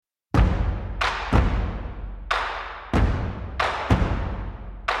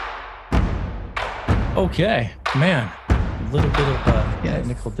Okay, man, a little bit of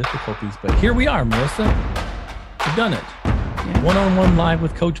technical difficulties, but here we are, Marissa. We've done it. Yeah. One-on-one live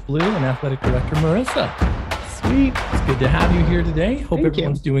with Coach Blue and Athletic Director Marissa. Sweet. It's good to have you here today. Hope Thank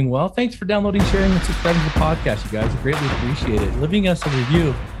everyone's you. doing well. Thanks for downloading, sharing, and subscribing to the podcast, you guys. I greatly appreciate it. Leaving us a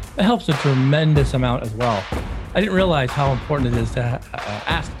review, that helps a tremendous amount as well. I didn't realize how important it is to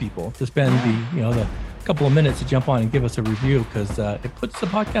ask people to spend the couple of minutes to jump on and give us a review, because it puts the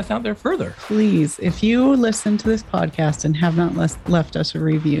podcast out there further. Please, if you listen to this podcast and have not left us a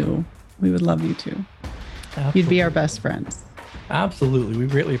review, we would love you to. Absolutely. You'd be our best friends. Absolutely. We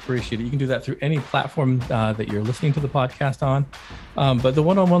greatly appreciate it. You can do that through any platform that you're listening to the podcast on. But the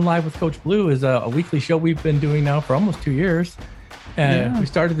One-on-One Live with Coach Blue is a weekly show we've been doing now for almost 2 years. And we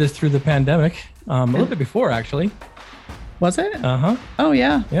started this through the pandemic, a little bit before, actually. Was it? Uh-huh. Oh,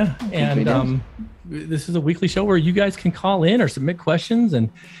 yeah. Yeah. And this is a weekly show where you guys can call in or submit questions. And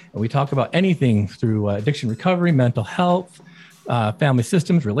we talk about anything through addiction recovery, mental health, family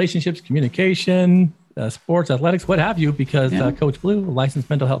systems, relationships, communication, sports, athletics, what have you, because Coach Blue, a licensed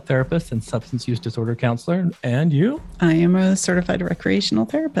mental health therapist and substance use disorder counselor, and you? I am a certified recreational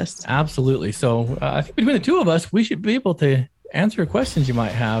therapist. Absolutely. So I think between the two of us, we should be able to answer questions you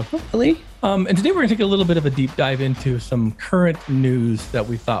might have. Hopefully. And today we're going to take a little bit of a deep dive into some current news that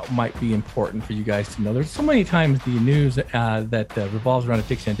we thought might be important for you guys to know. There's so many times the news that revolves around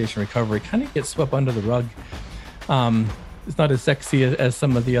addiction recovery kind of gets swept under the rug. It's not as sexy as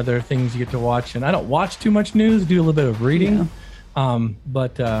some of the other things you get to watch. And I don't watch too much news, do a little bit of reading. Yeah.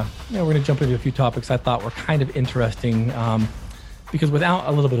 But we're going to jump into a few topics I thought were kind of interesting, because without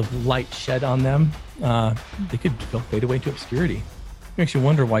a little bit of light shed on them, they could fade away into obscurity. It makes you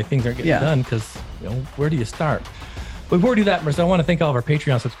wonder why things aren't getting done, because where do you start? But before we do that, Marissa, I want to thank all of our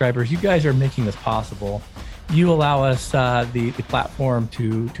Patreon subscribers. You guys are making this possible. You allow us the platform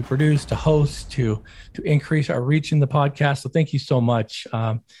to produce, to host, to increase our reach in the podcast. So thank you so much.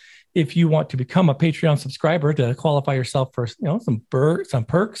 If you want to become a Patreon subscriber to qualify yourself for some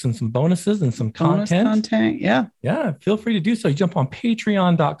perks and some bonuses and some content, feel free to do so. You jump on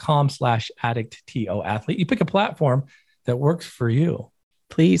patreon.com/addicttoathlete. You pick a platform that works for you.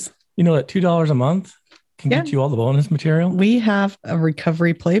 Please. You know that $2 a month can get you all the bonus material. We have a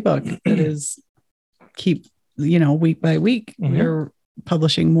recovery playbook that is week by week. Mm-hmm. We're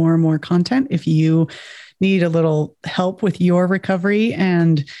publishing more and more content. If you need a little help with your recovery,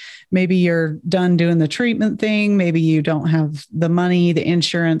 and maybe you're done doing the treatment thing, maybe you don't have the money, the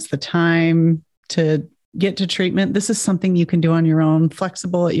insurance, the time to get to treatment, this is something you can do on your own,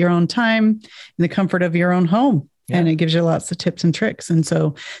 flexible at your own time, in the comfort of your own home. Yeah. And it gives you lots of tips and tricks. And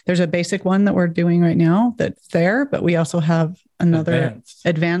so there's a basic one that we're doing right now that's there, but we also have another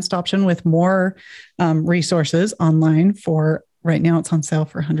advanced option with more resources online for right now. It's on sale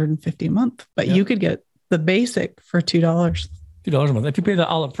for $150 a month, but you could get the basic for $2. $2 a month. If you pay that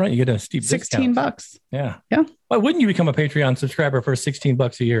all up front, you get a steep discount. $16. Yeah. Yeah. Why wouldn't you become a Patreon subscriber for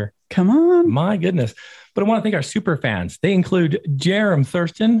 $16 a year? Come on. My goodness. But I want to thank our super fans. They include Jerem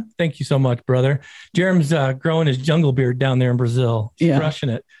Thurston. Thank you so much, brother. Jerem's growing his jungle beard down there in Brazil. He's crushing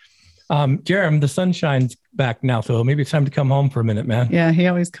it. Jerem, the sun shines back now, so maybe it's time to come home for a minute, man. Yeah, he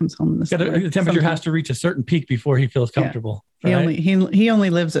always comes home in the summer. The temperature has to reach a certain peak before he feels comfortable. Yeah. Right? He only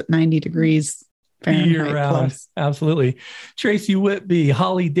lives at 90 degrees Fahrenheit year round. plus. Absolutely. Tracy Whitby,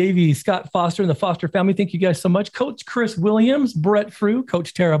 Holly Davies, Scott Foster, and the Foster family. Thank you guys so much. Coach Chris Williams, Brett Frew,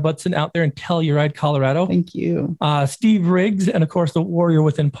 Coach Tara Butson out there in Telluride, Colorado. Thank you. Steve Riggs, and of course, the Warrior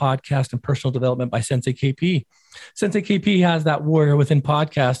Within podcast and personal development by Sensei KP. Sensei KP has that Warrior Within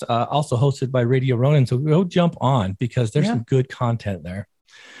podcast, also hosted by Radio Ronin. So go jump on, because there's some good content there.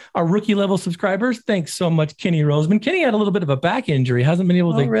 Our rookie level subscribers, thanks so much, Kenny Roseman. Kenny had a little bit of a back injury, hasn't been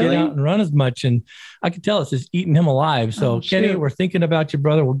able to get out and run as much. And I could tell it's just eating him alive. So Kenny, we're thinking about you,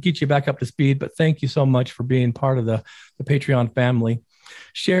 brother. We'll get you back up to speed, but thank you so much for being part of the Patreon family.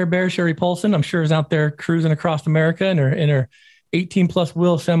 Sherry Paulson, I'm sure is out there cruising across America in her 18 plus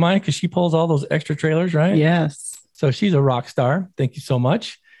wheel semi, because she pulls all those extra trailers, right? Yes. So she's a rock star. Thank you so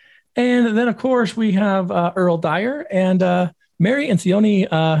much. And then of course we have Earl Dyer and Mary and Sione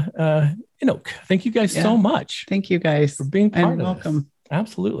Inoke. Thank you guys so much. Thank you guys for being part of welcome. This.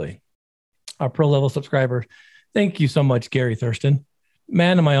 Absolutely. Our pro level subscribers. Thank you so much, Gary Thurston.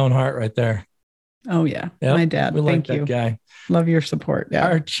 Man of my own heart right there. Oh yeah. My dad. Thank you. Guy. Love your support. Yeah.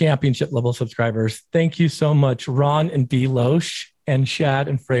 Our championship level subscribers. Thank you so much, Ron and Dee Loesch and Shad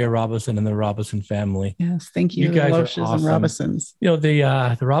and Freya Robinson and the Robinson family. Yes, thank you. You guys are Loches awesome. and Robinsons. You know,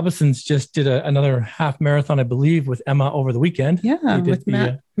 the Robinsons just did another half marathon, I believe, with Emma over the weekend. Yeah, with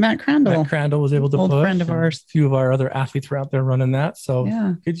Matt Crandall. Matt Crandall was able to old push. Friend of ours. A few of our other athletes were out there running that. So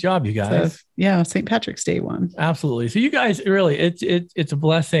yeah, good job, you guys. So, St. Patrick's Day one. Absolutely. So you guys, really, it's a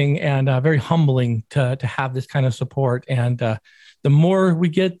blessing and very humbling to have this kind of support. And the more we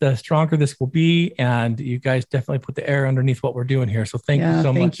get, the stronger this will be. And you guys definitely put the air underneath what we're doing here. So thank you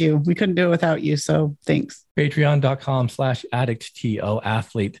so much. Thank you. We couldn't do it without you. So thanks.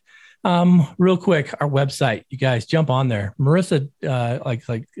 Patreon.com/addictTOathlete. Real quick, our website, you guys jump on there. Marissa,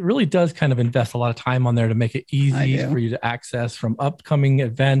 like really does kind of invest a lot of time on there to make it easy for you to access, from upcoming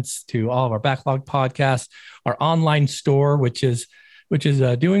events to all of our backlog podcasts, our online store, which is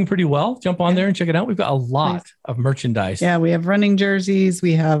doing pretty well. Jump on there and check it out. We've got a lot of merchandise. Yeah, we have running jerseys.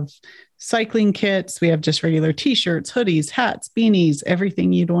 We have cycling kits. We have just regular t-shirts, hoodies, hats, beanies,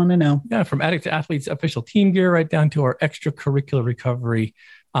 everything you'd want to know. Yeah, from Addict to Athletes official team gear right down to our extracurricular recovery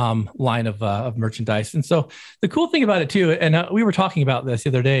line of merchandise. And so the cool thing about it too, and we were talking about this the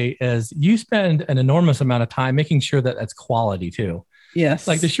other day, is you spend an enormous amount of time making sure that that's quality too. Yes.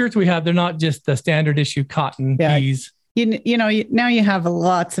 Like the shirts we have, they're not just the standard issue cotton tees. You know, now you have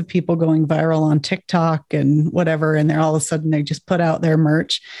lots of people going viral on TikTok and whatever, and they're all of a sudden they just put out their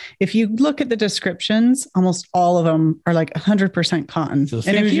merch. If you look at the descriptions, almost all of them are like 100% cotton. So as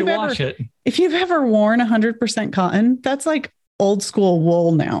soon as you wash it, if you've ever worn 100% cotton, that's like old school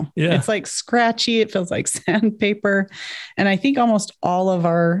wool now. Yeah. It's like scratchy. It feels like sandpaper. And I think almost all of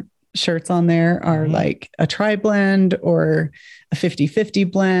our shirts on there are like a tri-blend or a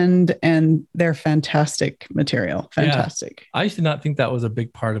 50-50 blend, and they're fantastic material. Fantastic. Yeah. I used to not think that was a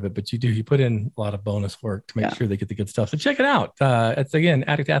big part of it, but you put in a lot of bonus work to make sure they get the good stuff. So check it out. It's again,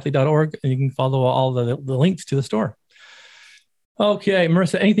 addictathlete.org, and you can follow all the links to the store. Okay,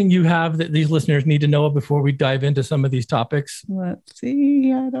 Marissa, anything you have that these listeners need to know before we dive into some of these topics? Let's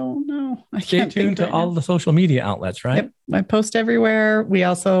see. I don't know. Stay tuned to all the social media outlets, right? Yep. I post everywhere.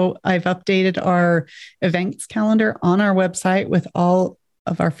 I've updated our events calendar on our website with all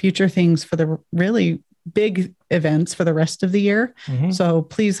of our future things for the really big events for the rest of the year. Mm-hmm. So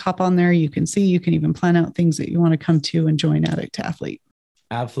please hop on there. You can even plan out things that you want to come to and join Addict to Athlete.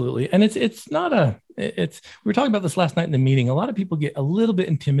 Absolutely. And we were talking about this last night in the meeting. A lot of people get a little bit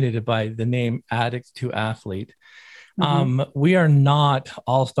intimidated by the name Addict to Athlete. Mm-hmm. We are not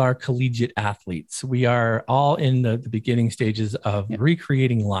all-star collegiate athletes. We are all in the beginning stages of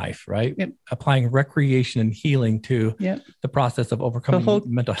recreating life, right? Yep. Applying recreation and healing to the process of overcoming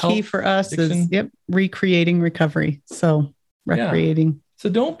mental health. Key for us is recreating recovery. So recreating. Yeah. So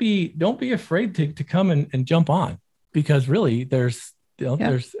don't be afraid to come and jump on, because really there's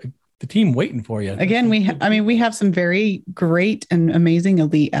the team waiting for you. Again, we have some very great and amazing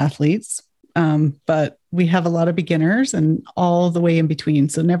elite athletes, but we have a lot of beginners and all the way in between.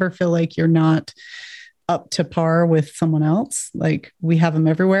 So never feel like you're not up to par with someone else. Like, we have them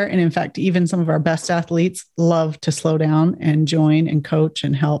everywhere. And in fact, even some of our best athletes love to slow down and join and coach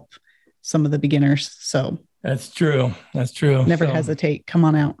and help some of the beginners. So that's true. Never hesitate. Come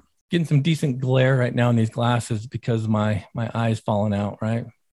on out. Getting some decent glare right now in these glasses because my eye's falling out, right?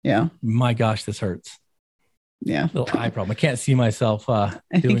 Yeah. My gosh, this hurts. Yeah. Little eye problem. I can't see myself. I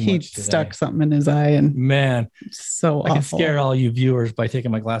think he stuck something in his eye, and man, so I can scare all you viewers by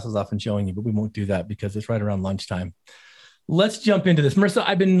taking my glasses off and showing you, but we won't do that because it's right around lunchtime. Let's jump into this. Marissa,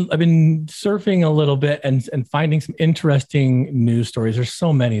 I've been surfing a little bit and finding some interesting news stories. There's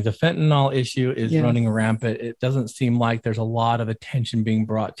so many. The fentanyl issue is running rampant. It doesn't seem like there's a lot of attention being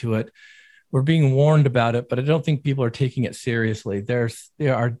brought to it. We're being warned about it, but I don't think people are taking it seriously. There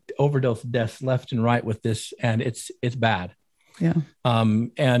are overdose deaths left and right with this, and it's bad. Yeah.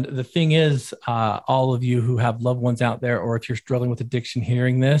 And the thing is, all of you who have loved ones out there, or if you're struggling with addiction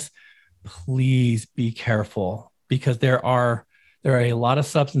hearing this, please be careful. Because there are a lot of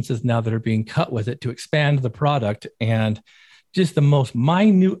substances now that are being cut with it to expand the product, and just the most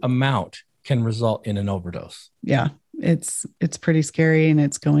minute amount can result in an overdose. Yeah, it's pretty scary, and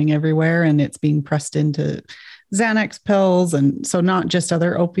it's going everywhere, and it's being pressed into Xanax pills, and so not just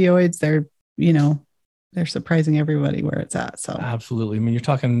other opioids. They're surprising everybody where it's at. So absolutely. I mean, you're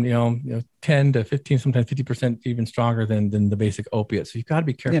talking 10 to 15, sometimes 50% even stronger than the basic opiates. So you've got to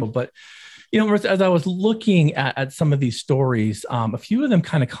be careful, but. As I was looking at some of these stories, a few of them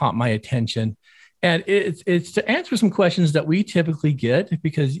kind of caught my attention, and it's to answer some questions that we typically get,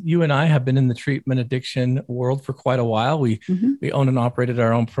 because you and I have been in the treatment addiction world for quite a while. We owned and operated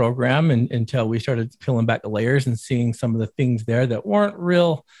our own program until we started peeling back the layers and seeing some of the things there that weren't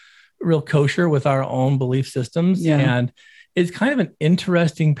real kosher with our own belief systems. Yeah. And it's kind of an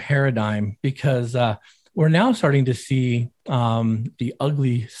interesting paradigm because we're now starting to see the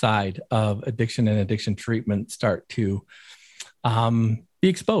ugly side of addiction and addiction treatment start to be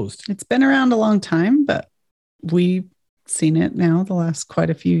exposed. It's been around a long time, but we've seen it now the last quite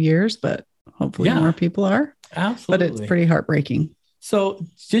a few years, but hopefully more people are. Absolutely. But it's pretty heartbreaking. So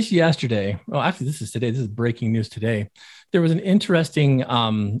just yesterday, well, actually, this is today. This is breaking news today. There was an interesting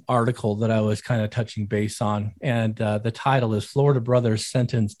article that I was kind of touching base on. And the title is Florida Brothers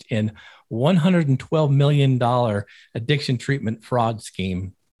Sentenced in $112 million Addiction Treatment Fraud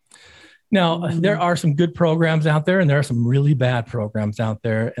Scheme. Now, there are some good programs out there and there are some really bad programs out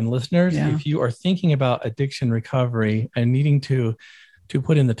there. And listeners, if you are thinking about addiction recovery and needing to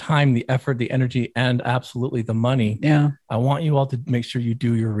put in the time, the effort, the energy, and absolutely the money, I want you all to make sure you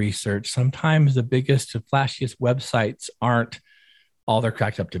do your research. Sometimes the biggest, flashiest websites aren't all they're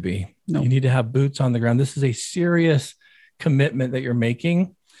cracked up to be. You need to have boots on the ground. This is a serious commitment that you're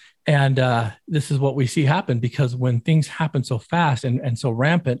making. And this is what we see happen because when things happen so fast and so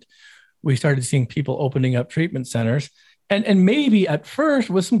rampant, we started seeing people opening up treatment centers. And maybe at first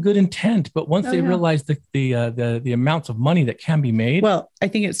with some good intent, but once they realize the amounts of money that can be made. Well, I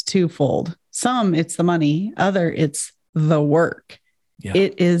think it's twofold. Some, it's the money. Other, it's the work. Yeah.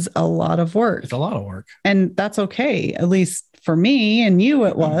 It is a lot of work. It's a lot of work. And that's okay. At least for me and you,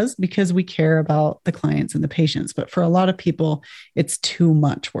 it was because we care about the clients and the patients. But for a lot of people, it's too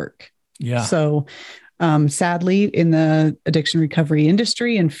much work. Yeah. So sadly, in the addiction recovery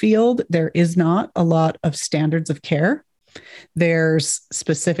industry and field, there is not a lot of standards of care. There's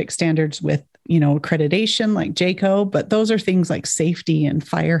specific standards with, accreditation like JCAHO, but those are things like safety and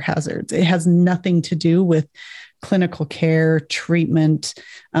fire hazards. It has nothing to do with clinical care, treatment,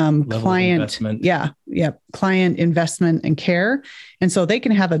 client, client investment and care. And so they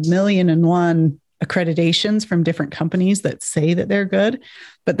can have 1,000,001 accreditations from different companies that say that they're good,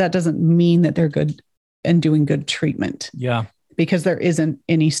 but that doesn't mean that they're good and doing good treatment. Yeah. Because there isn't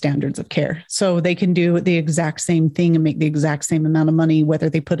any standards of care. So they can do the exact same thing and make the exact same amount of money, whether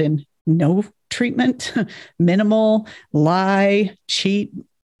they put in no treatment, minimal, lie, cheat,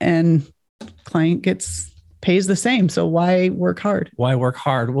 and client pays the same. So why work hard? Why work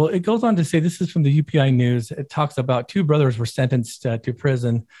hard? Well, it goes on to say, this is from the UPI News. It talks about 2 brothers were sentenced to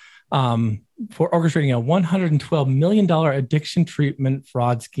prison for orchestrating a $112 million addiction treatment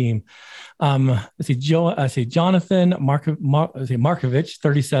fraud scheme. Jonathan Markovich,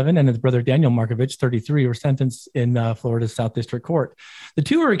 37, and his brother Daniel Markovich, 33, were sentenced in Florida's South District Court. The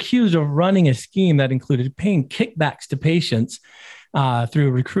 2 were accused of running a scheme that included paying kickbacks to patients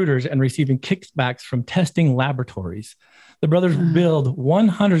through recruiters and receiving kickbacks from testing laboratories. The brothers billed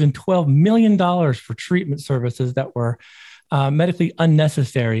 $112 million for treatment services that were medically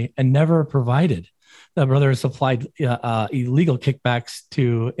unnecessary and never provided. The brothers supplied illegal kickbacks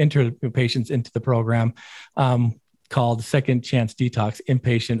to enter patients into the program called Second Chance Detox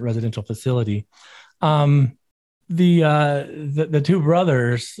Inpatient Residential Facility. The 2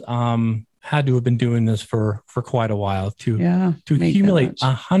 brothers had to have been doing this for quite a while to accumulate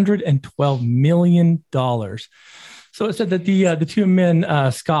 $112 million. So it said that the 2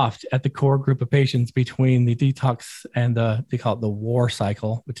 men scoffed at the core group of patients between the detox and they call it the war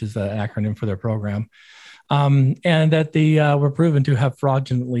cycle, which is an acronym for their program, and that they were proven to have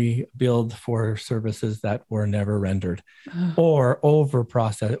fraudulently billed for services that were never rendered, or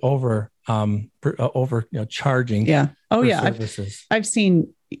charging. Yeah. Oh, yeah. Services. I've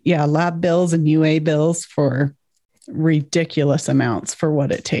seen lab bills and UA bills for ridiculous amounts for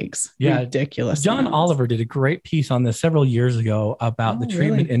what it takes. Yeah. Ridiculous. John amounts. Oliver did a great piece on this several years ago about the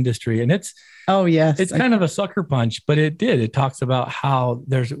treatment industry. And it's kind of a sucker punch, but it talks about how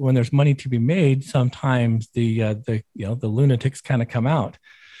when there's money to be made, sometimes the lunatics kind of come out.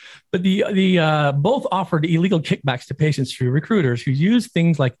 But the both offered illegal kickbacks to patients through recruiters who use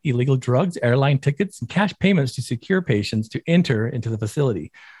things like illegal drugs, airline tickets, and cash payments to secure patients to enter into the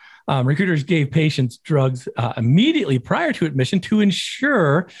facility. Recruiters gave patients drugs immediately prior to admission to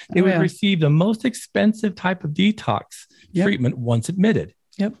ensure they would receive the most expensive type of detox treatment once admitted.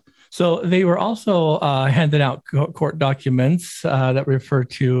 Yep. So they were also handing out court documents that refer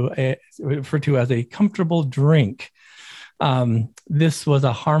to as a comfortable drink. This was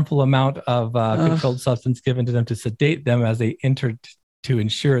a harmful amount of controlled substance given to them to sedate them as they entered to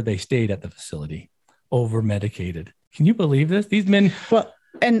ensure they stayed at the facility. Over medicated. Can you believe this? These men. Well.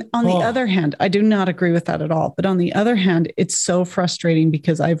 And on the other hand, I do not agree with that at all. But on the other hand, it's so frustrating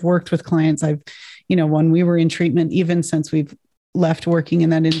because I've worked with clients. When we were in treatment, even since we've left working in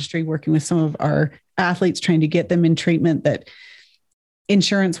that industry, working with some of our athletes, trying to get them in treatment that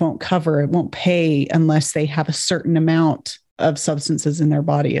insurance won't cover, it won't pay unless they have a certain amount of substances in their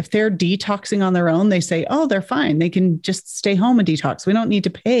body. If they're detoxing on their own, they say, oh, they're fine. They can just stay home and detox. We don't need to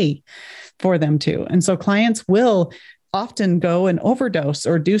pay for them to. And so clients will often go and overdose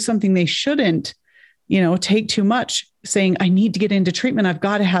or do something they shouldn't, take too much, saying, I need to get into treatment. I've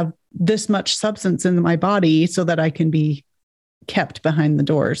got to have this much substance in my body so that I can be kept behind the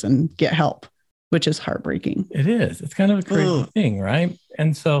doors and get help, which is heartbreaking. It is. It's kind of a crazy thing, right?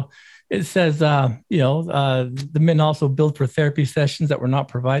 And so it says, the men also billed for therapy sessions that were not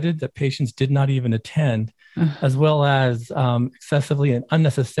provided, that patients did not even attend, as well as excessively and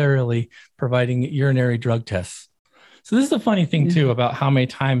unnecessarily providing urinary drug tests. So this is a funny thing too, about how many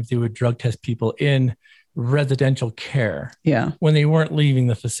times they would drug test people in residential care when they weren't leaving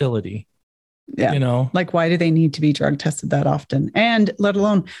the facility. Yeah. Like, why do they need to be drug tested that often? And let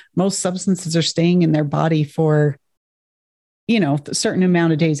alone, most substances are staying in their body for, a certain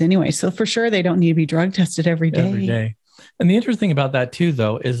amount of days anyway. So for sure, they don't need to be drug tested every day. And the interesting thing about that too,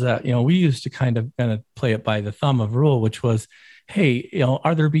 though, is that, we used to kind of play it by the thumb of rule, which was, hey,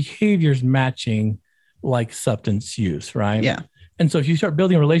 are their behaviors matching like substance use, right? Yeah. And so if you start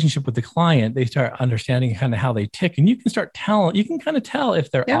building a relationship with the client, they start understanding kind of how they tick, and you can kind of tell if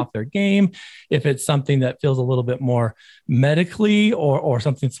they're off their game, if it's something that feels a little bit more medically or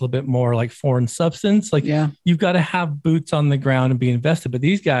something that's a little bit more like foreign substance. Like you've got to have boots on the ground and be invested. But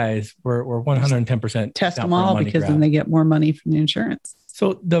these guys were 110% test them all, because then they get more money from the insurance.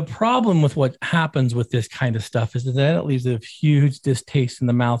 So the problem with what happens with this kind of stuff is that it leaves a huge distaste in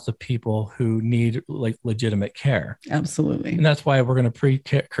the mouths of people who need like legitimate care. Absolutely. And that's why we're going to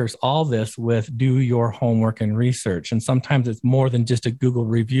precurse all this with do your homework and research. And sometimes it's more than just a Google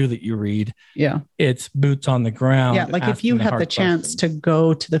review that you read. Yeah. It's boots on the ground. Yeah. Like if you have the chance to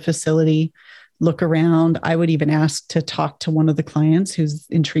go to the facility, look around, I would even ask to talk to one of the clients who's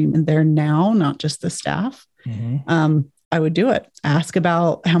in treatment there now, not just the staff. Mm-hmm. I would do it. Ask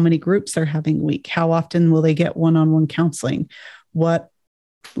about how many groups they're having a week. How often will they get one-on-one counseling? What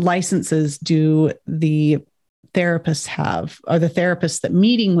licenses do the therapists have? Are the therapists that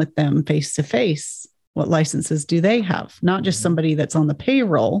meeting with them face-to-face? What licenses do they have? Not just somebody that's on the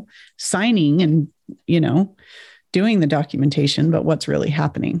payroll signing and, doing the documentation, but what's really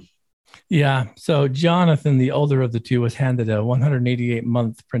happening. Yeah. So Jonathan, the older of the two, was handed a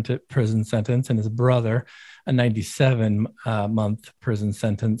 188-month prison sentence, and his brother a 97-month prison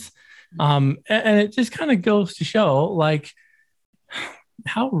sentence. And it just kind of goes to show like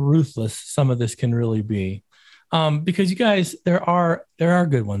how ruthless some of this can really be. Because you guys, there are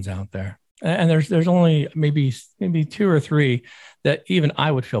good ones out there. And there's only maybe 2 or 3 that even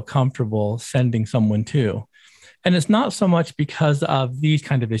I would feel comfortable sending someone to. And it's not so much because of these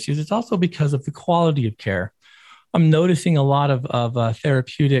kind of issues. It's also because of the quality of care. I'm noticing a lot of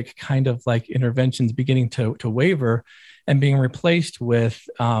therapeutic kind of like interventions beginning to waver and being replaced with,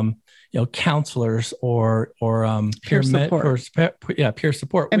 counselors or peer support. Peer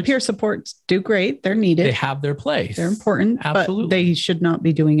support. And peer supports do great. They're needed. They have their place. They're important. Absolutely. But they should not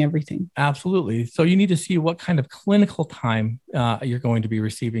be doing everything. Absolutely. So you need to see what kind of clinical time you're going to be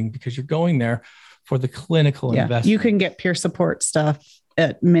receiving, because you're going there for the clinical investment. You can get peer support stuff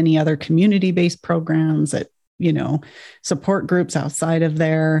at many other community-based programs, at support groups outside of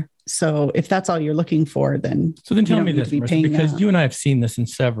there. So if that's all you're looking for, then tell me this, Marissa, because you and I have seen this in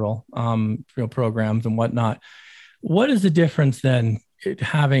several programs and whatnot. What is the difference then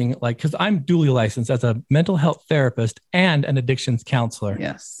having because I'm duly licensed as a mental health therapist and an addictions counselor?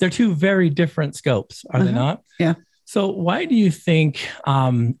 Yes. They're 2 very different scopes, are they not? Yeah. So why do you think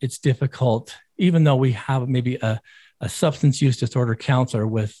it's difficult, even though we have maybe a substance use disorder counselor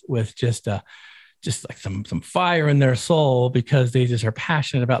with just like some fire in their soul because they just are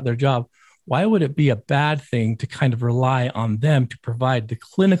passionate about their job? Why would it be a bad thing to kind of rely on them to provide the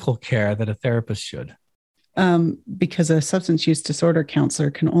clinical care that a therapist should? Because a substance use disorder counselor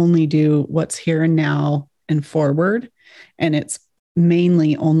can only do what's here and now and forward. And it's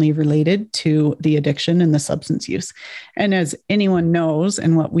mainly only related to the addiction and the substance use. And as anyone knows,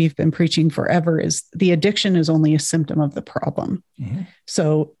 and what we've been preaching forever, is the addiction is only a symptom of the problem. Mm-hmm.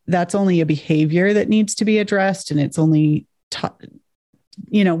 So that's only a behavior that needs to be addressed. And it's only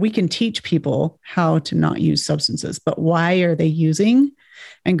we can teach people how to not use substances, but why are they using?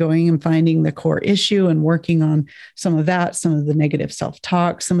 And going and finding the core issue and working on some of that, some of the negative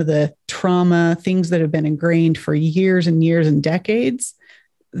self-talk, some of the trauma, things that have been ingrained for years and years and decades,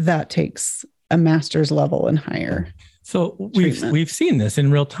 that takes a master's level and higher. So we've seen this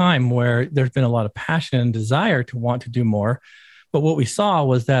in real time, where there's been a lot of passion and desire to want to do more. But what we saw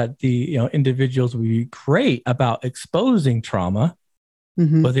was that the individuals would be great about exposing trauma,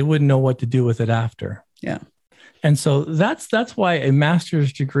 mm-hmm. but they wouldn't know what to do with it after. Yeah. And so that's why a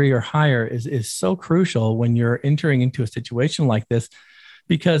master's degree or higher is so crucial when you're entering into a situation like this,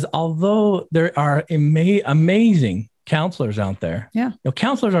 because although there are amazing counselors out there,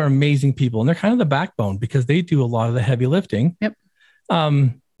 counselors are amazing people, and they're kind of the backbone because they do a lot of the heavy lifting. Yep.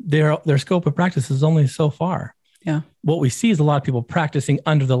 Their scope of practice is only so far. Yeah. What we see is a lot of people practicing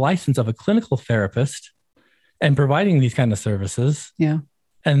under the license of a clinical therapist and providing these kind of services. Yeah.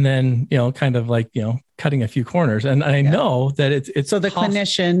 And then, kind of like, cutting a few corners. And I know that it's so the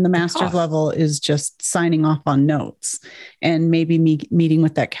clinician, the master's level is just signing off on notes and maybe meeting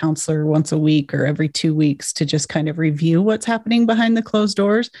with that counselor once a week or every 2 weeks to just kind of review what's happening behind the closed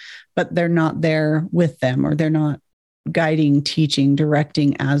doors, but they're not there with them, or they're not guiding, teaching,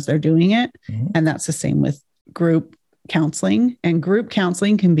 directing as they're doing it. Mm-hmm. And that's the same with group counseling, and group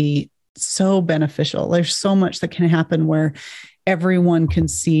counseling can be so beneficial. There's so much that can happen where everyone can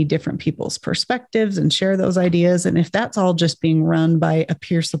see different people's perspectives and share those ideas. And if that's all just being run by a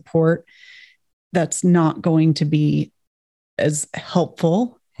peer support, that's not going to be as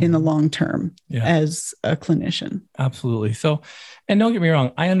helpful in the long term as a clinician. Absolutely. So, and don't get me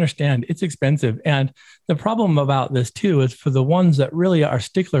wrong, I understand it's expensive. And the problem about this too is for the ones that really are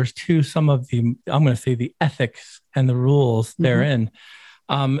sticklers to some of the, I'm going to say the ethics and the rules therein,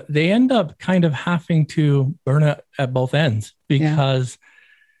 they end up kind of having to burn it at both ends, because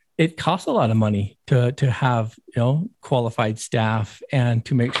it costs a lot of money to have, qualified staff, and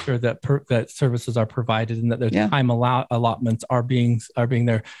to make sure that that services are provided and that their time allotments are being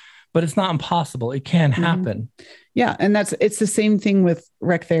there. But it's not impossible. It can happen. Yeah. And it's the same thing with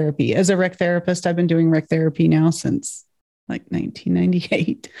rec therapy. As a rec therapist, I've been doing rec therapy now since like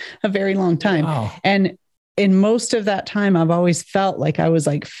 1998, a very long time. Wow. And in most of that time, I've always felt like I was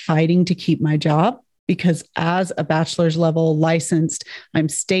like fighting to keep my job, because as a bachelor's level licensed, I'm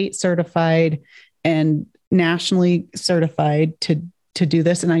state certified and nationally certified to do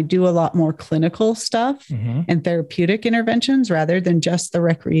this. And I do a lot more clinical stuff and therapeutic interventions rather than just the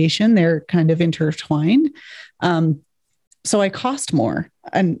recreation. They're kind of intertwined. So I cost more,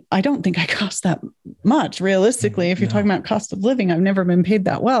 and I don't think I cost that much realistically. If you're talking about cost of living, I've never been paid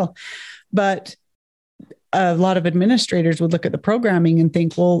that well, but a lot of administrators would look at the programming and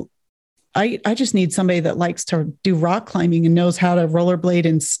think, well, I just need somebody that likes to do rock climbing and knows how to rollerblade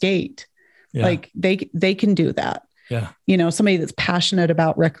and skate. Yeah. Like they can do that. Yeah. Somebody that's passionate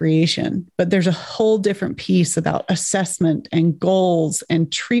about recreation, but there's a whole different piece about assessment and goals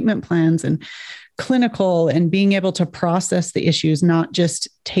and treatment plans and clinical and being able to process the issues, not just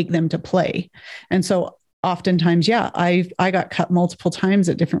take them to play. And so oftentimes, I got cut multiple times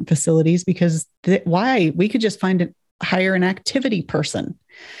at different facilities because we could just hire an activity person,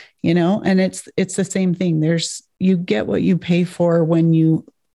 and it's the same thing. You get what you pay for when you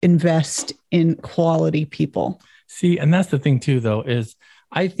invest in quality people. See, and that's the thing too, though, is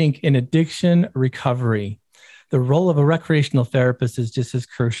I think in addiction recovery, the role of a recreational therapist is just as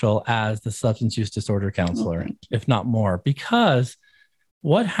crucial as the substance use disorder counselor, if not more, because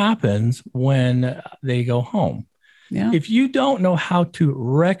what happens when they go home? Yeah. If you don't know how to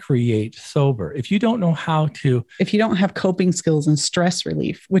recreate sober, if you don't have coping skills and stress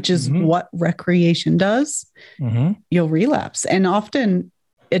relief, which is what recreation does, you'll relapse. And often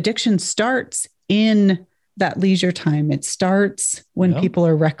addiction starts in that leisure time. It starts when people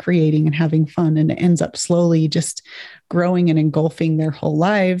are recreating and having fun, and it ends up slowly just growing and engulfing their whole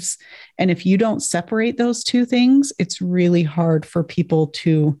lives. And if you don't separate those two things, it's really hard for people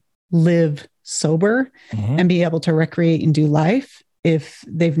to live sober and be able to recreate and do life if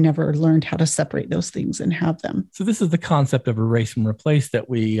they've never learned how to separate those things and have them. So this is the concept of erase and replace that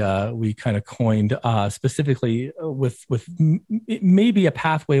we kind of coined specifically with maybe a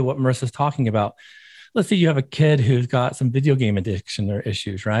pathway, what Marissa's talking about. Let's say you have a kid who's got some video game addiction or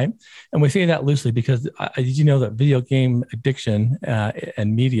issues, right? And we say that loosely because did you know that video game addiction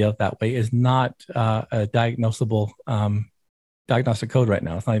and media that way is not a diagnosable diagnostic code right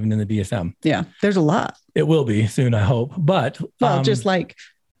now. It's not even in the DSM. Yeah, there's a lot. It will be soon, I hope. But just like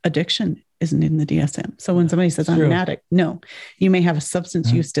addiction isn't in the DSM. So when somebody says I'm an addict, no, you may have a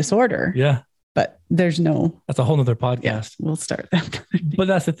substance use disorder. Yeah. But there's no. That's a whole nother podcast. Yeah, we'll start that. But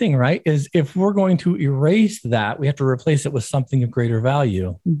that's the thing, right? Is if we're going to erase that, we have to replace it with something of greater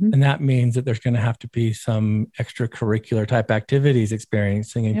value. And that means that there's going to have to be some extracurricular type activities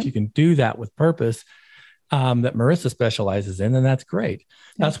experiencing. And if you can do that with purpose, that Marissa specializes in, then that's great.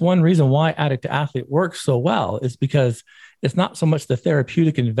 That's one reason why Addict to Athlete works so well, is because it's not so much the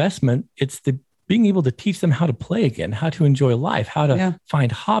therapeutic investment, it's the being able to teach them how to play again, how to enjoy life, how to find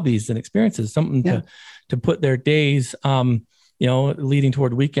hobbies and experiences, something to put their days, leading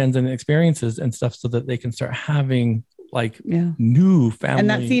toward weekends and experiences and stuff so that they can start having like new family. And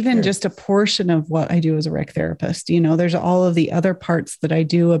that's even care. just a portion of what I do as a rec therapist. There's all of the other parts that I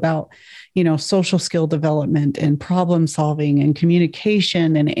do about, social skill development and problem solving and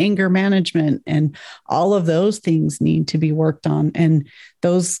communication and anger management. And all of those things need to be worked on. And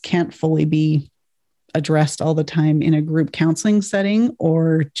those can't fully be addressed all the time in a group counseling setting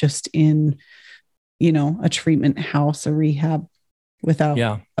or just in, a treatment house, a rehab without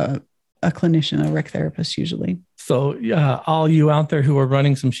a clinician, a rec therapist usually. So all you out there who are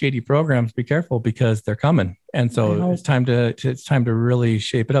running some shady programs, be careful because they're coming. And so it's time to really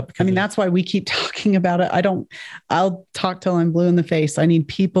shape it up. That's why we keep talking about it. I'll talk till I'm blue in the face. I need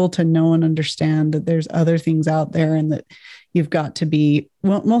people to know and understand that there's other things out there and that you've got to be,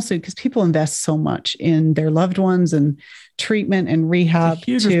 well, mostly because people invest so much in their loved ones and treatment and rehab. It's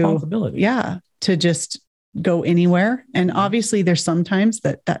a huge responsibility. Yeah. To just go anywhere. And obviously there's sometimes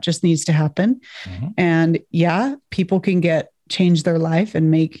that just needs to happen. Mm-hmm. And people can change their life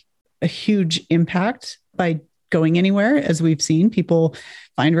and make a huge impact by going anywhere. As we've seen, people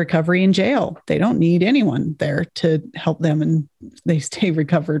find recovery in jail. They don't need anyone there to help them, and they stay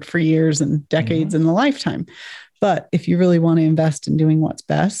recovered for years and decades in a lifetime. But if you really want to invest in doing what's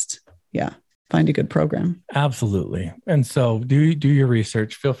best, find a good program. Absolutely. And so do your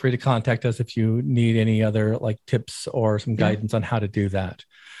research. Feel free to contact us if you need any other tips or some guidance on how to do that.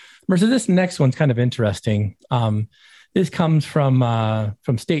 Marissa, this next one's kind of interesting. This comes from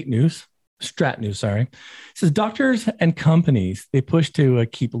State News, Strat News, sorry. It says doctors and companies, they push to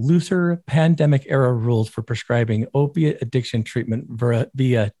keep looser pandemic era rules for prescribing opiate addiction treatment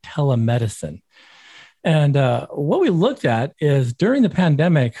via telemedicine. And what we looked at is during the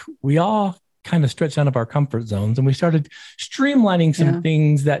pandemic, we all kind of stretched out of our comfort zones and we started streamlining some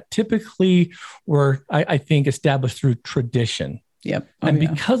things that typically were, I think, established through tradition. Yep.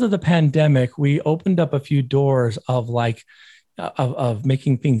 Because of the pandemic, we opened up a few doors of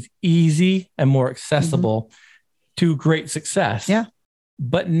making things easy and more accessible to great success. Yeah.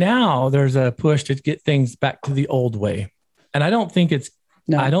 But now there's a push to get things back to the old way. And I don't think it's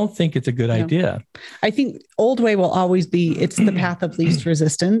a good idea. I think old way will always be, it's the path of least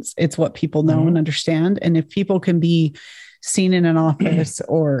resistance. It's what people know and understand. And if people can be seen in an office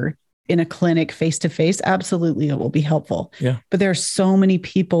or in a clinic face-to-face, absolutely it will be helpful. Yeah. But there are so many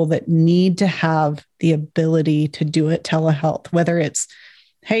people that need to have the ability to do it telehealth, whether it's,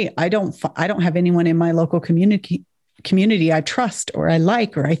 hey, I don't have anyone in my local community I trust or I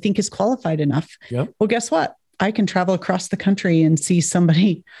like, or I think is qualified enough. Yep. Well, guess what? I can travel across the country and see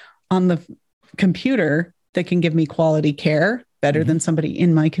somebody on the computer that can give me quality care better than somebody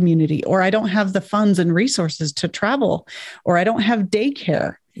in my community. Or I don't have the funds and resources to travel, or I don't have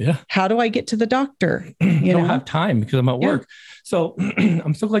daycare. Yeah. How do I get to the doctor? I don't have time because I'm at work. So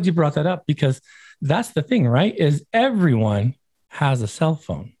I'm so glad you brought that up, because that's the thing, right? Is everyone has a cell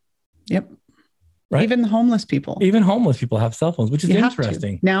phone. Yep. Right? Even the homeless people. Even homeless people have cell phones, which is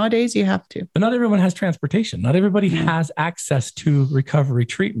interesting. Nowadays, you have to. But not everyone has transportation. Not everybody has access to recovery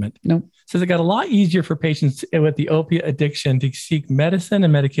treatment. Nope. So it got a lot easier for patients with the opiate addiction to seek medicine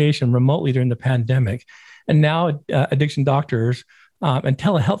and medication remotely during the pandemic. And now addiction doctors and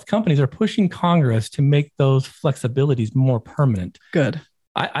telehealth companies are pushing Congress to make those flexibilities more permanent. Good.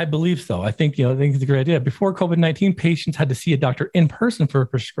 I believe so. I think it's a great idea. Before COVID-19, patients had to see a doctor in person for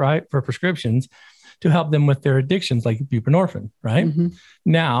prescriptions to help them with their addictions, like buprenorphine, right? Mm-hmm.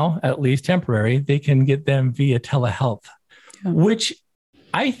 Now, at least temporary, they can get them via telehealth, which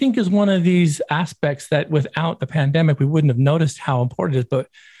I think is one of these aspects that without the pandemic, we wouldn't have noticed how important it is. But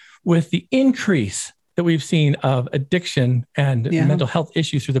with the increase that we've seen of addiction and mental health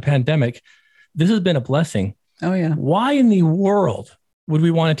issues through the pandemic, this has been a blessing. Oh, yeah. Why in the world would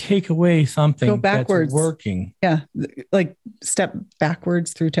we want to take away something that's working? Yeah. Like step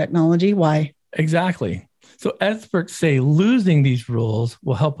backwards through technology. Why? Exactly. So experts say losing these rules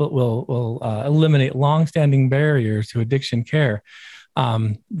will eliminate longstanding barriers to addiction care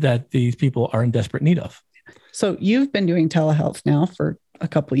that these people are in desperate need of. So you've been doing telehealth now for a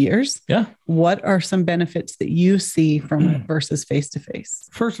couple of years. Yeah. What are some benefits that you see from it versus face-to-face?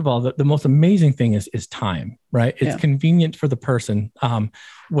 First of all, the most amazing thing is time, right? It's convenient for the person,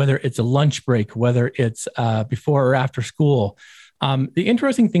 whether it's a lunch break, whether it's before or after school. The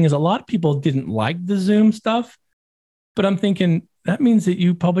interesting thing is a lot of people didn't like the Zoom stuff, but I'm thinking that means that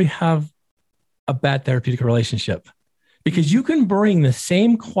you probably have a bad therapeutic relationship, because you can bring the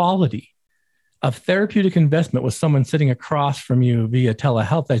same quality of therapeutic investment with someone sitting across from you via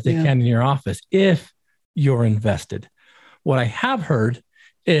telehealth as they can in your office if you're invested. What I have heard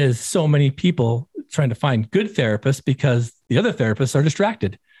is so many people trying to find good therapists because the other therapists are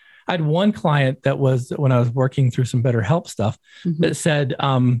distracted. I had one client that was, when I was working through some BetterHelp stuff, that said,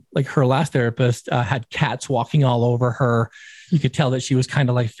 like her last therapist had cats walking all over her. You could tell that she was kind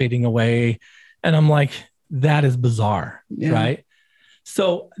of like fading away. And I'm like, that is bizarre, right?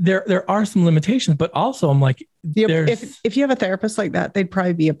 So there are some limitations, but also I'm like, if you have a therapist like that, they'd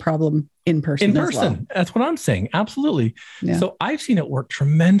probably be a problem in person. In person, well. That's what I'm saying. Absolutely. Yeah. So I've seen it work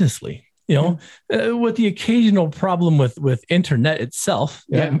tremendously. With the occasional problem with internet itself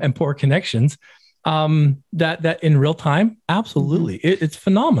and poor connections, that in real time, absolutely, it's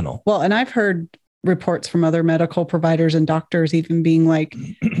phenomenal. Well, and I've heard reports from other medical providers and doctors even being like,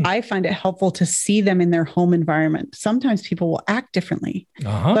 I find it helpful to see them in their home environment. Sometimes people will act differently,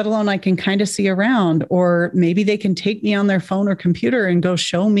 let alone I can kind of see around, or maybe they can take me on their phone or computer and go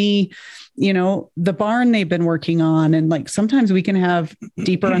show me, the barn they've been working on. And like, sometimes we can have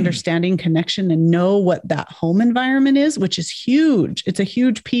deeper understanding, connection, and know what that home environment is, which is huge. It's a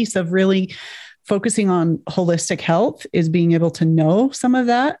huge piece of really focusing on holistic health, is being able to know some of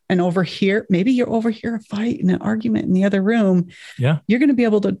that. And maybe you're over here a fight and an argument in the other room. Yeah. You're going to be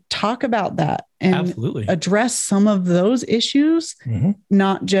able to talk about that and address some of those issues,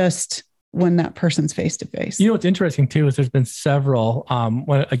 not just when that person's face to face. What's interesting too, is there's been several,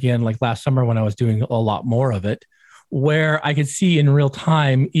 like last summer when I was doing a lot more of it, where I could see in real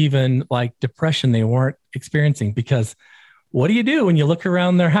time, even like depression they weren't experiencing, because what do you do when you look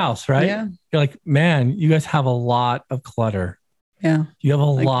around their house, right? Yeah. You're like, man, you guys have a lot of clutter. Yeah. You have a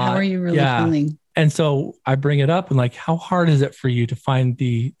lot. How are you really feeling? And so I bring it up and like, how hard is it for you to find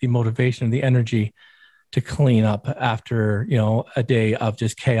the motivation and the energy to clean up after, a day of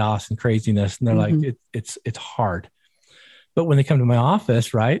just chaos and craziness? And they're like, it's hard. But when they come to my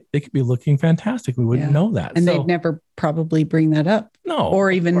office, right, they could be looking fantastic. We wouldn't know that. And they'd never probably bring that up. No. Or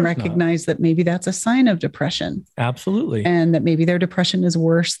even recognize that maybe that's a sign of depression. Absolutely. And that maybe their depression is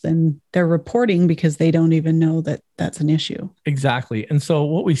worse than they're reporting because they don't even know that that's an issue. Exactly. And so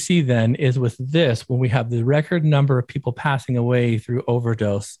what we see then is with this, when we have the record number of people passing away through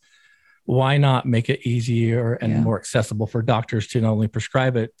overdose, why not make it easier and more accessible for doctors to not only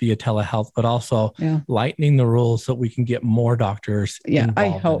prescribe it via telehealth, but also lightening the rules so we can get more doctors involved I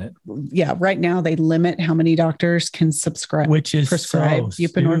hope. Right now they limit how many doctors can prescribe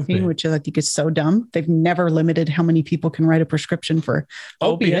buprenorphine, which I think is so dumb. They've never limited how many people can write a prescription for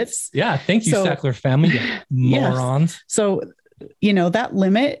opiates. Yeah. Thank you, Sackler family. Morons. So that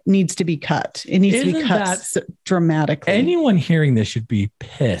limit needs to be cut. It needs to be cut dramatically. Anyone hearing this should be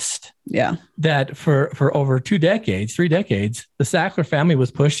pissed. Yeah. That for over 3 decades, the Sackler family was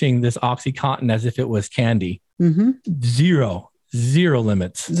pushing this OxyContin as if it was candy. Zero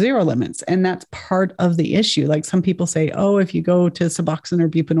limits. Zero limits. And that's part of the issue. Like some people say, if you go to Suboxone or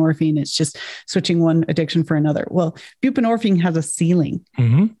buprenorphine, it's just switching one addiction for another. Well, buprenorphine has a ceiling.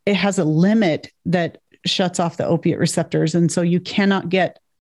 It has a limit that shuts off the opiate receptors. And so you cannot get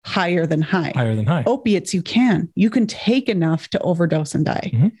higher than high. Opiates, you can take enough to overdose and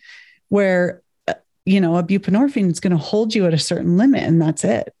die. Where, a buprenorphine is going to hold you at a certain limit and that's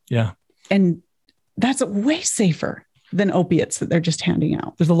it. Yeah. And that's way safer than opiates that they're just handing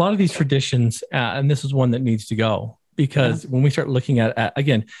out. There's a lot of these traditions, and this is one that needs to go. Because when we start looking at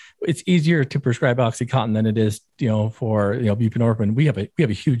again, it's easier to prescribe OxyContin than it is, for buprenorphine. We have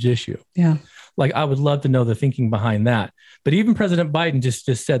a huge issue. Yeah. Like I would love to know the thinking behind that. But even President Biden just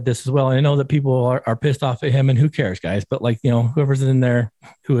said this as well. And I know that people are pissed off at him, and who cares, guys? But whoever's in there,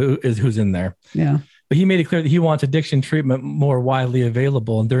 who's in there. Yeah. But he made it clear that he wants addiction treatment more widely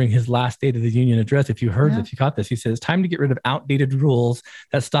available. And during his last State of the Union address, if you caught this, he says, it's time to get rid of outdated rules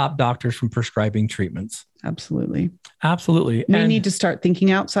that stop doctors from prescribing treatments. Absolutely. We need to start thinking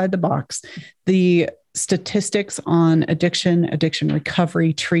outside the box. The statistics on addiction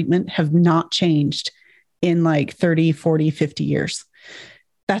recovery treatment have not changed in like 30, 40, 50 years.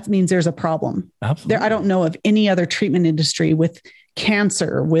 That means there's a problem. Absolutely. I don't know of any other treatment industry with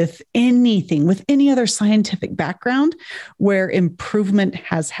cancer, with anything, with any other scientific background where improvement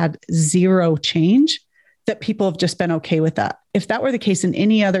has had zero change, that people have just been okay with that. If that were the case in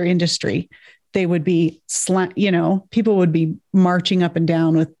any other industry, they would be, people would be marching up and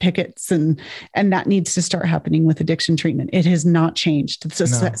down with pickets, and that needs to start happening with addiction treatment. It has not changed.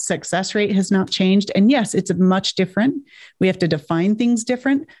 The success rate has not changed. And yes, it's much different. We have to define things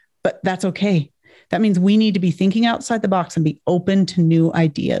different, but that's okay. That means we need to be thinking outside the box and be open to new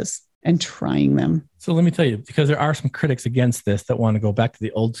ideas and trying them. So let me tell you, because there are some critics against this that want to go back to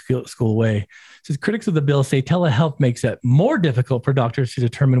the old school way. So critics of the bill say telehealth makes it more difficult for doctors to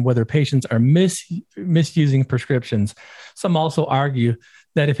determine whether patients are misusing prescriptions. Some also argue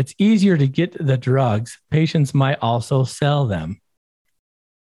that if it's easier to get the drugs, patients might also sell them.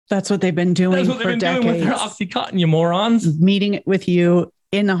 That's what they've been doing for decades. Doing with their Oxycontin, you morons. Meeting with you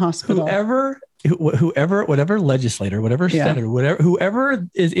in a hospital. Whatever legislator, whatever senator, whoever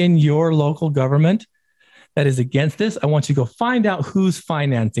is in your local government that is against this, I want you to go find out who's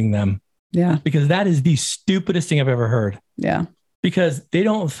financing them. Yeah. Because that is the stupidest thing I've ever heard. Yeah. Because they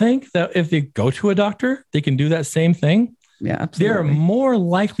don't think that if they go to a doctor, they can do that same thing. Yeah, absolutely. They're more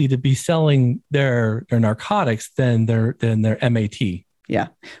likely to be selling their narcotics than their MAT. Yeah.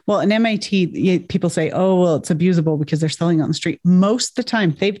 Well, an MAT, people say, oh, well, it's abusable because they're selling it on the street. Most of the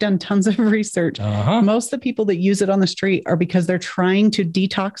time, they've done tons of research. Most of the people that use it on the street are because they're trying to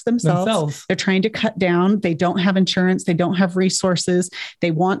detox themselves. They're trying to cut down. They don't have insurance. They don't have resources.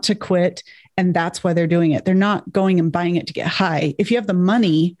 They want to quit. And that's why they're doing it. They're not going and buying it to get high. If you have the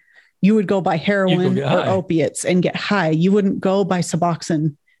money, you would go buy heroin or opiates and get high. You wouldn't go buy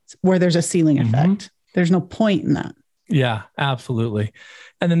Suboxone where there's a ceiling effect. There's no point in that. Yeah, absolutely.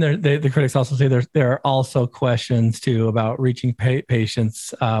 And then the critics also say there are also questions too about reaching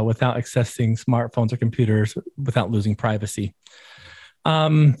patients without accessing smartphones or computers without losing privacy.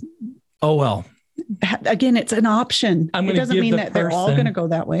 Oh, well. Again, it's an option. It doesn't mean that they're all going to go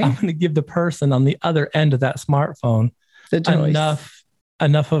that way. I'm going to give the person on the other end of that smartphone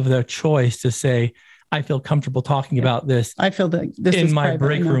enough of their choice to say, I feel comfortable talking about this. I feel that this in my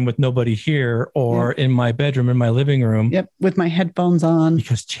break room with nobody here, or in my bedroom, in my living room. Yep. With my headphones on.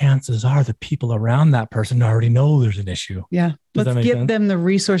 Because chances are the people around that person already know there's an issue. Yeah. Let's give them the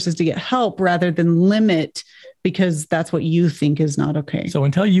resources to get help rather than limit, because that's what you think is not okay. So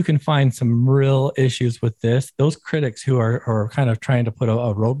until you can find some real issues with this, those critics who are kind of trying to put a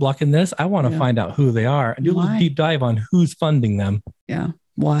roadblock in this, I want to find out who they are and do a deep dive on who's funding them. Yeah.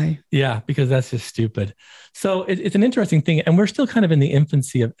 Why? Yeah, because that's just stupid. So it's an interesting thing. And we're still kind of in the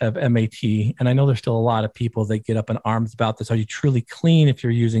infancy of MAT. And I know there's still a lot of people that get up in arms about this. Are you truly clean if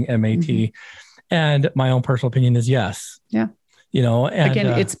you're using MAT? And my own personal opinion is yes. Yeah. And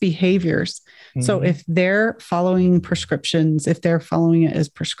again, it's behaviors. So if they're following prescriptions, if they're following it as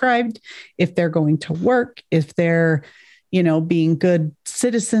prescribed, if they're going to work, if they're, being good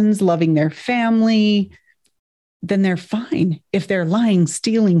citizens, loving their family, then they're fine. If they're lying,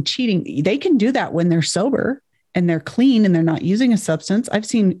 stealing, cheating, they can do that when they're sober and they're clean and they're not using a substance. I've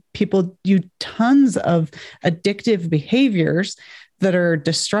seen people do tons of addictive behaviors that are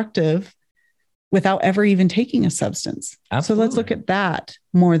destructive without ever even taking a substance. Absolutely. So let's look at that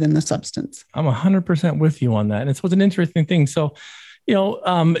more than the substance. I'm 100% with you on that. And it's an interesting thing. So,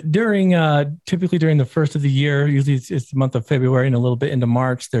 typically during the first of the year, usually it's the month of February and a little bit into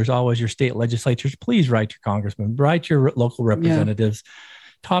March, there's always your state legislatures. Please write your congressman, write your local representatives,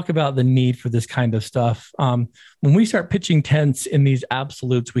 talk about the need for this kind of stuff. When we start pitching tents in these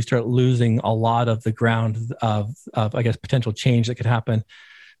absolutes, we start losing a lot of the ground of I guess, potential change that could happen.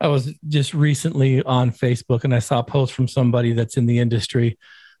 I was just recently on Facebook and I saw a post from somebody that's in the industry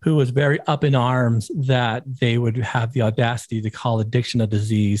who was very up in arms that they would have the audacity to call addiction a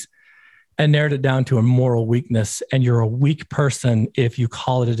disease and narrowed it down to a moral weakness. And you're a weak person if you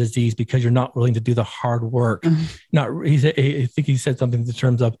call it a disease because you're not willing to do the hard work. I think he said something in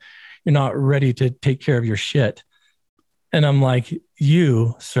terms of you're not ready to take care of your shit. And I'm like,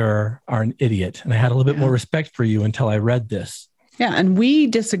 you, sir, are an idiot. And I had a little bit more respect for you until I read this. Yeah. And we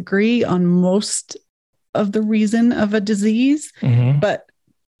disagree on most of the reason of a disease, but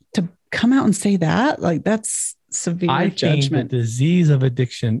to come out and say that, like, that's severe judgment. Think the disease of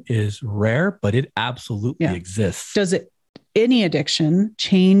addiction is rare, but it absolutely exists. Does any addiction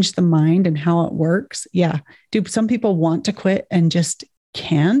change the mind and how it works? Yeah. Do some people want to quit and just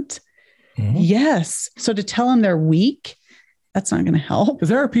can't? Yes. So to tell them they're weak, that's not going to help. Because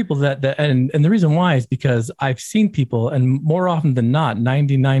there are people that and the reason why is because I've seen people, and more often than not,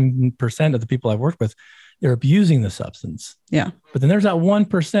 99% of the people I've worked with, they're abusing the substance. Yeah. But then there's that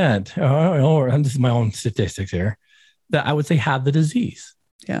 1%, or this is my own statistics here, that I would say have the disease.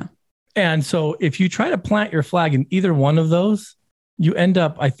 Yeah. And so if you try to plant your flag in either one of those, you end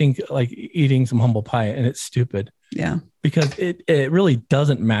up, I think, like eating some humble pie, and it's stupid. Yeah. Because it really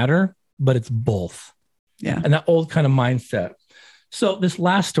doesn't matter, but it's both. Yeah. And that old kind of mindset. So this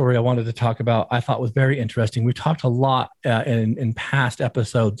last story I wanted to talk about, I thought was very interesting. We talked a lot in past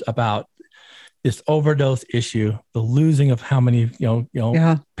episodes about this overdose issue, the losing of how many,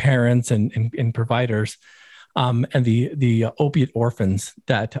 parents and providers, and the opiate orphans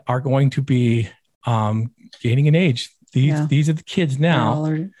that are going to be gaining in age. These are the kids now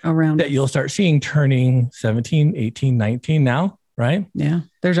around that you'll start seeing turning 17, 18, 19 now, right? Yeah.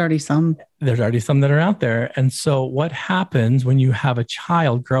 There's already some. There's already some that are out there. And so what happens when you have a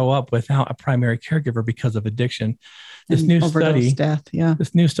child grow up without a primary caregiver because of addiction? This new study, death. Yeah.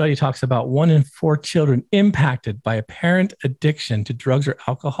 This new study talks about 1 in 4 children impacted by a parent addiction to drugs or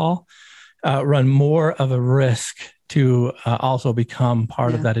alcohol run more of a risk to also become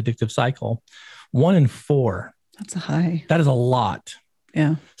part of that addictive cycle. 1 in 4. That's a high. That is a lot.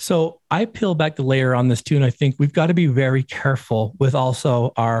 Yeah. So I peel back the layer on this too. And I think we've got to be very careful with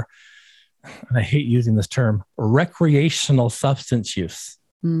also our, and I hate using this term, recreational substance use.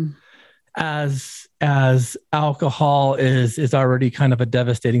 As alcohol is already kind of a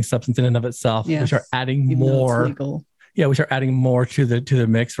devastating substance in and of itself. Yes. We start adding more. We start adding more to the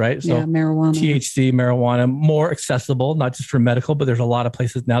mix, right? So marijuana, THC, marijuana, more accessible, not just for medical, but there's a lot of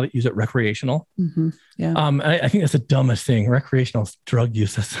places now that use it recreational. Yeah. I think that's the dumbest thing. Recreational drug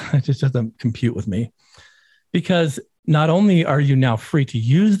use, it just doesn't compute with me, because not only are you now free to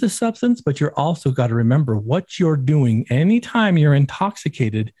use the substance, but you're also got to remember what you're doing. Anytime you're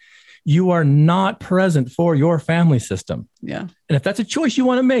intoxicated, you are not present for your family system. Yeah. And if that's a choice you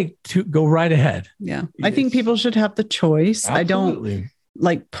want to make, to go right ahead. Yeah. I think people should have the choice. Absolutely. I don't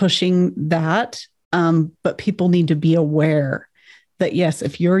like pushing that. But people need to be aware that, yes,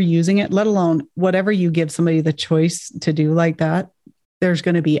 if you're using it, let alone whatever you give somebody the choice to do like that, there's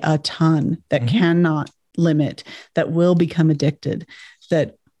going to be a ton that cannot limit, that will become addicted,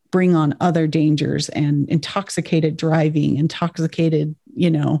 that bring on other dangers and intoxicated driving, intoxicated,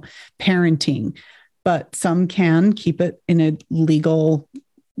 parenting. But some can keep it in a legal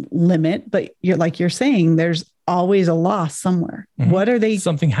limit. But you're saying, there's always a loss somewhere. What are they?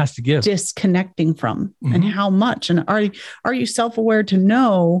 Something has to give. Disconnecting from, and how much? And are you self-aware to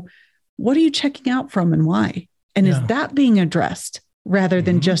know what are you checking out from and why? And is that being addressed rather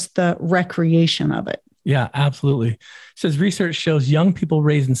than just the recreation of it? Yeah, absolutely. It says research shows young people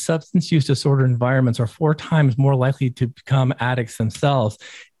raised in substance use disorder environments are 4 times more likely to become addicts themselves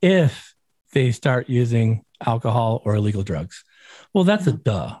if they start using alcohol or illegal drugs. Well, that's a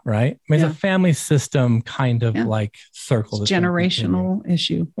duh, right? I mean, it's a family system kind of like circle. It's generational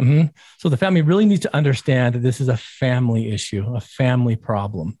issue. So the family really needs to understand that this is a family issue, a family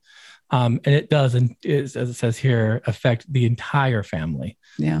problem. And it does, and as it says here, affect the entire family.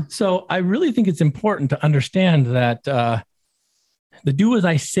 Yeah. So I really think it's important to understand that the do as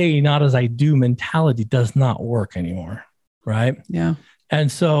I say, not as I do mentality does not work anymore. Right. Yeah. And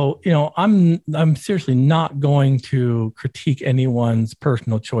so, I'm seriously not going to critique anyone's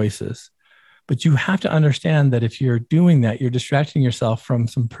personal choices, but you have to understand that if you're doing that, you're distracting yourself from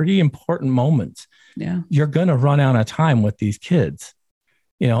some pretty important moments. Yeah. You're going to run out of time with these kids.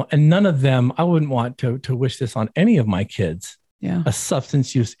 And none of them, I wouldn't want to wish this on any of my kids. Yeah. A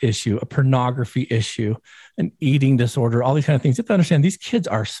substance use issue, a pornography issue, an eating disorder, all these kind of things. You have to understand these kids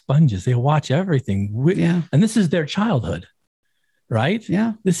are sponges. They watch everything. And this is their childhood, right?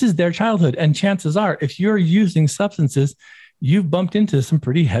 Yeah. This is their childhood. And chances are, if you're using substances, you've bumped into some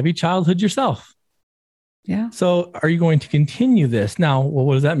pretty heavy childhood yourself. Yeah. So are you going to continue this? Now, well,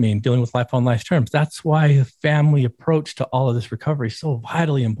 what does that mean? Dealing with life on life's terms. That's why the family approach to all of this recovery is so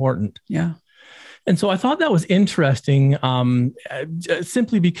vitally important. Yeah. And so I thought that was interesting,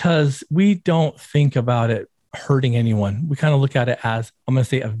 simply because we don't think about it hurting anyone. We kind of look at it as, I'm going to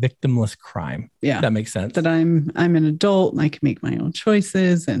say, a victimless crime. Yeah. That makes sense. That I'm an adult and I can make my own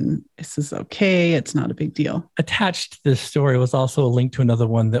choices and this is okay. It's not a big deal. Attached to this story was also a link to another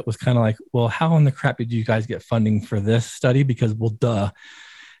one that was kind of like, well, how in the crap did you guys get funding for this study? Because, well, duh.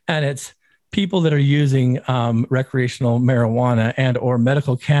 And it's people that are using recreational marijuana and or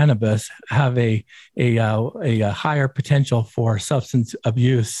medical cannabis have a higher potential for substance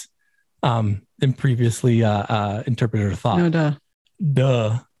abuse than previously interpreted or thought. No,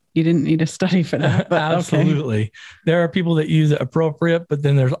 duh. You didn't need a study for that. But absolutely. Okay. There are people that use it appropriate, but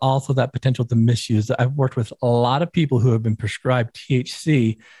then there's also that potential to misuse. I've worked with a lot of people who have been prescribed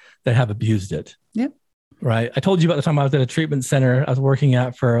THC that have abused it. Yep. Right. I told you about the time I was at a treatment center I was working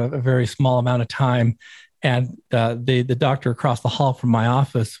at for a very small amount of time. And the doctor across the hall from my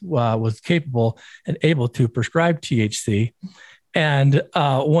office was capable and able to prescribe THC. And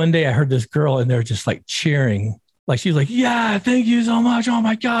one day I heard this girl and they're just like cheering. Like she was like, yeah, thank you so much. Oh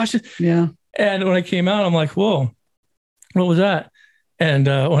my gosh. Yeah. And when I came out, I'm like, whoa, what was that? And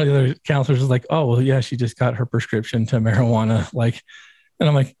one of the other counselors was like, oh, well, yeah, she just got her prescription to marijuana. And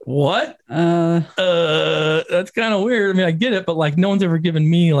I'm like, what? That's kind of weird. I mean, I get it, but like no one's ever given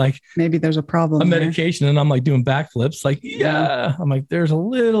me like maybe there's a problem, a medication and I'm like doing backflips. Like, yeah, I'm like, there's a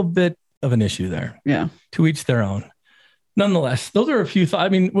little bit of an issue there. Yeah. To each their own. Nonetheless, those are a few thoughts. I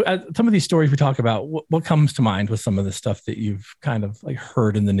mean, some of these stories we talk about, what comes to mind with some of the stuff that you've kind of like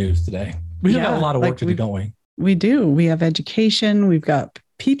heard in the news today? We have a lot of work to do, don't we? We do. We have education. We've got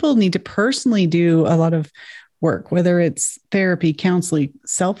people need to personally do a lot of work, whether it's therapy, counseling,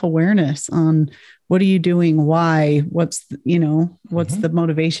 self-awareness on what are you doing? Why? What's the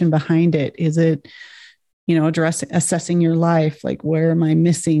motivation behind it? Is it, assessing your life? Like, where am I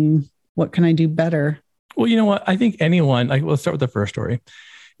missing? What can I do better? Well, you know what? I think anyone, let's start with the first story.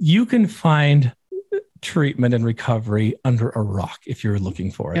 You can find treatment and recovery under a rock if you're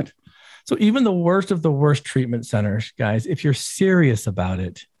looking for it. Yep. So even the worst of the worst treatment centers, guys, if you're serious about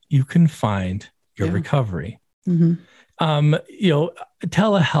it, you can find your recovery. Mm-hmm.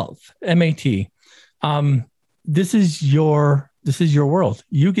 Telehealth, MAT. This is your world.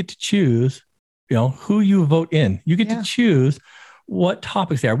 You get to choose, who you vote in. You get to choose what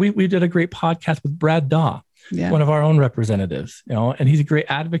topics they are. We did a great podcast with Brad Daw, one of our own representatives, and he's a great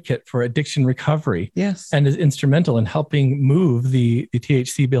advocate for addiction recovery. Yes. And is instrumental in helping move the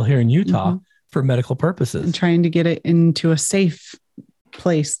THC bill here in Utah for medical purposes. And trying to get it into a safe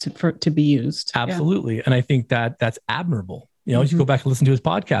place to be used. Absolutely. Yeah. And I think that's admirable. You go back and listen to his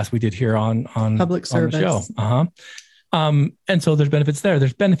podcast we did here on public service on the show. And so there's benefits there.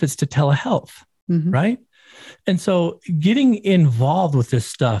 There's benefits to telehealth, right? And so getting involved with this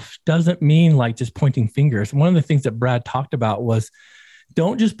stuff doesn't mean like just pointing fingers. One of the things that Brad talked about was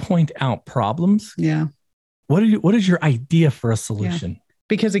don't just point out problems. Yeah. What is your idea for a solution? Yeah.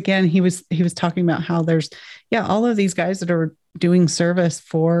 Because again, he was talking about how there's, all of these guys that are doing service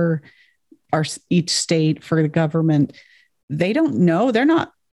for each state, for the government, they don't know, they're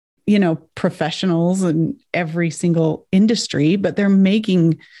not, professionals in every single industry, but they're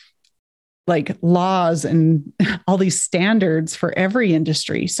making like laws and all these standards for every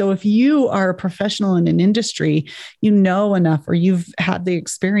industry. So if you are a professional in an industry, enough, or you've had the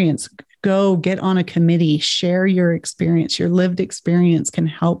experience, go get on a committee, share your experience. Your lived experience can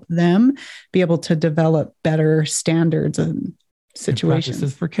help them be able to develop better standards and situations.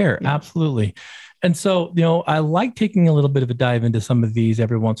 Practices for care. Yeah. Absolutely. And so, I like taking a little bit of a dive into some of these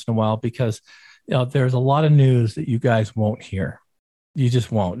every once in a while because, there's a lot of news that you guys won't hear. You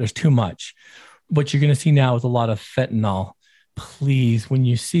just won't. There's too much. What you're going to see now is a lot of fentanyl. Please, when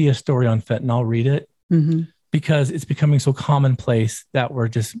you see a story on fentanyl, read it because it's becoming so commonplace that we're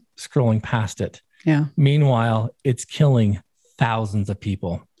just scrolling past it. Yeah. Meanwhile, it's killing thousands of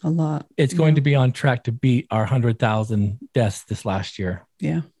people. A lot. It's going to be on track to beat our 100,000 deaths this last year.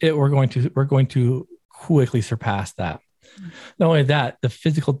 Yeah. We're going to quickly surpass that. Not only that, the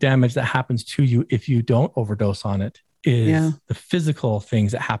physical damage that happens to you if you don't overdose on it is the physical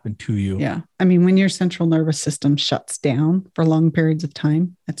things that happen to you. Yeah. I mean, when your central nervous system shuts down for long periods of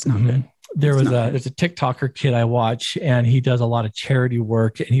time, that's not good. There's a TikToker kid I watch, and he does a lot of charity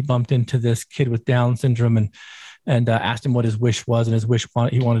work, and he bumped into this kid with Down syndrome and asked him what his wish was, and his wish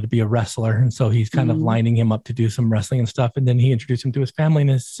he wanted to be a wrestler. And so he's kind of lining him up to do some wrestling and stuff. And then he introduced him to his family, and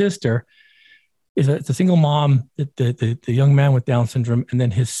his sister it's a single mom, the young man with Down syndrome. And then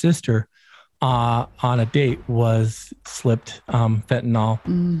his sister on a date was slipped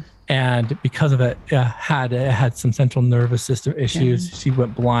fentanyl. And because of it, had some central nervous system issues. Yeah. She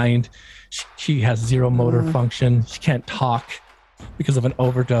went blind. She has zero motor function. She can't talk because of an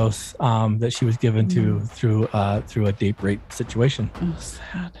overdose that she was given through a date rape situation. Oh,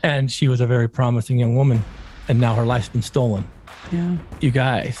 sad. And she was a very promising young woman, and now her life's been stolen. Yeah. You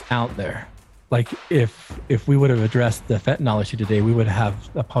guys out there, like if we would have addressed the fentanyl issue today, we would have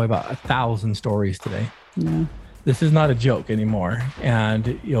probably about 1,000 stories today. Yeah. This is not a joke anymore.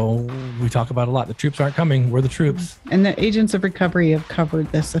 And, we talk about it a lot. The troops aren't coming. We're the troops. And the Agents of Recovery have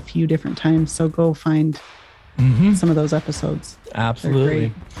covered this a few different times. So go find some of those episodes.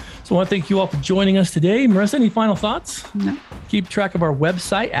 Absolutely. So I want to thank you all for joining us today. Marissa, any final thoughts? No. Keep track of our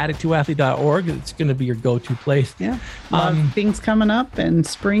website, addict2athlete.org. It's going to be your go-to place. Yeah. A lot of things coming up, and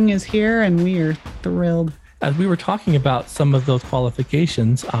spring is here, and we are thrilled. As we were talking about some of those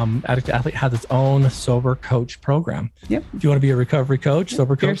qualifications, Addict to Athlete has its own sober coach program. Yep. If you want to be a recovery coach,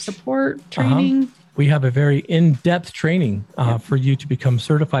 sober coach. Peer support, training. We have a very in-depth training for you to become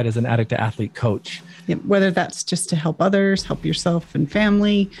certified as an Addict to Athlete coach. Yep. Whether that's just to help others, help yourself and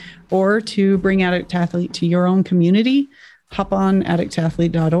family, or to bring Addict to Athlete to your own community, hop on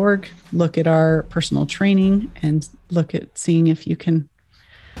addict2athlete.org, look at our personal training, and look at seeing if you can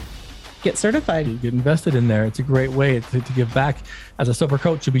get certified. You get invested in there. It's a great way to give back. As a sober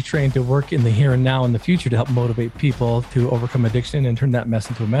coach, you'll be trained to work in the here and now in the future to help motivate people to overcome addiction and turn that mess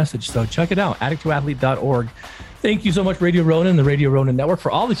into a message. So check it out, addict2athlete.org. Thank you so much, Radio Ronin, the Radio Ronin Network, for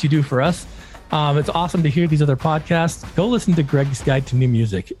all that you do for us. It's awesome to hear these other podcasts. Go listen to Greg's Guide to New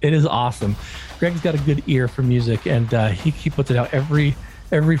Music. It is awesome. Greg's got a good ear for music, and he puts it out every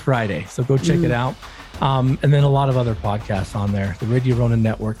Friday. So go check it out. And then a lot of other podcasts on there, the Radio Ronin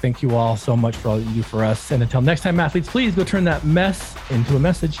Network. Thank you all so much for all that you do for us. And until next time, athletes, please go turn that mess into a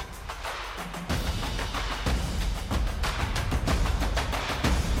message.